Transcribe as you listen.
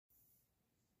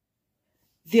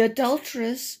The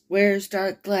Adulteress Wears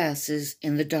Dark Glasses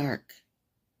in the Dark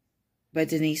by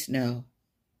Denise No.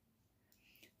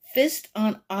 Fist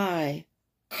on eye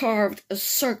carved a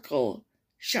circle,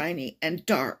 shiny and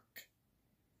dark.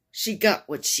 She got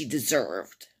what she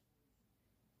deserved.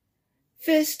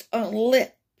 Fist on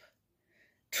lip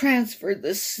transferred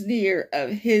the sneer of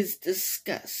his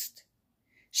disgust.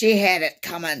 She had it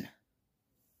coming.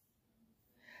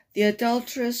 The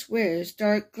adulteress wears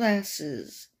dark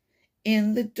glasses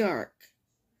in the dark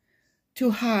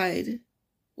to hide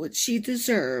what she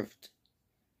deserved,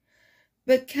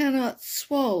 but cannot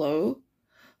swallow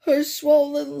her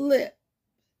swollen lip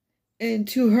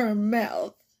into her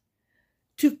mouth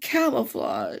to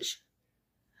camouflage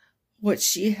what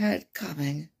she had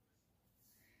coming.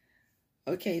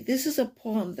 Okay, this is a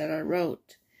poem that I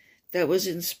wrote that was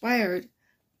inspired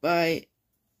by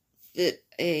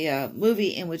a movie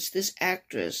in which this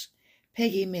actress,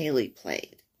 Peggy Maley,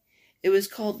 played. It was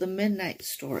called The Midnight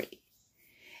Story.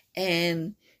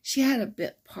 And she had a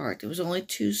bit part. It was only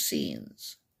 2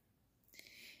 scenes.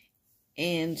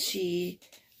 And she,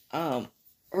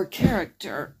 her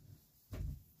character,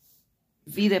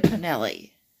 Vita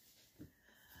Pinelli,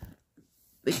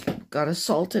 got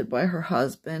assaulted by her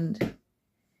husband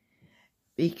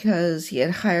because he had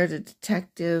hired a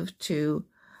detective to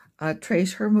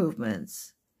trace her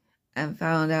movements and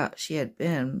found out she had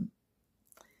been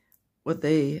what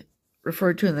they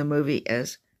referred to in the movie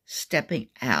as stepping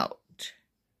out.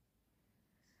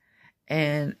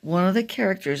 And one of the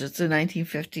characters, it's a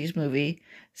 1950s movie,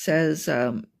 says,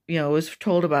 was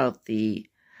told about the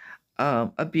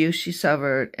abuse she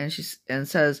suffered, and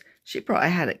says she probably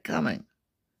had it coming.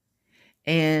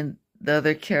 And the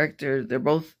other character, they're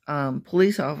both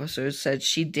police officers, said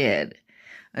she did,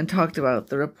 and talked about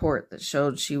the report that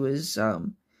showed she was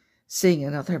seeing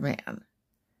another man.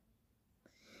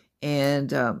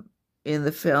 And in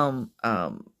the film,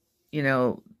 Vita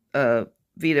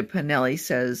Pinelli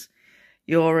says,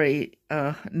 you already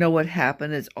know what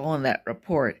happened. It's all in that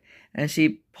report. And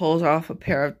she pulls off a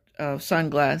pair of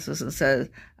sunglasses and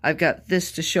says, I've got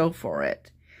this to show for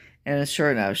it. And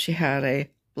sure enough, she had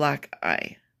a black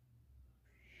eye.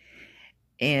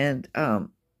 And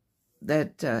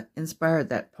that inspired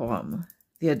that poem,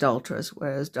 The Adulteress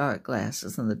Wears Dark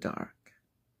Glasses in the Dark.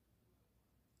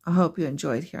 I hope you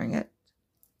enjoyed hearing it.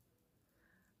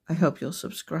 I hope you'll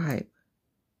subscribe.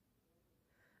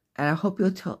 And I hope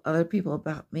you'll tell other people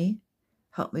about me.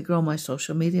 Help me grow my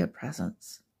social media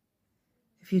presence.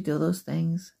 If you do those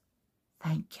things,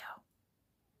 thank you.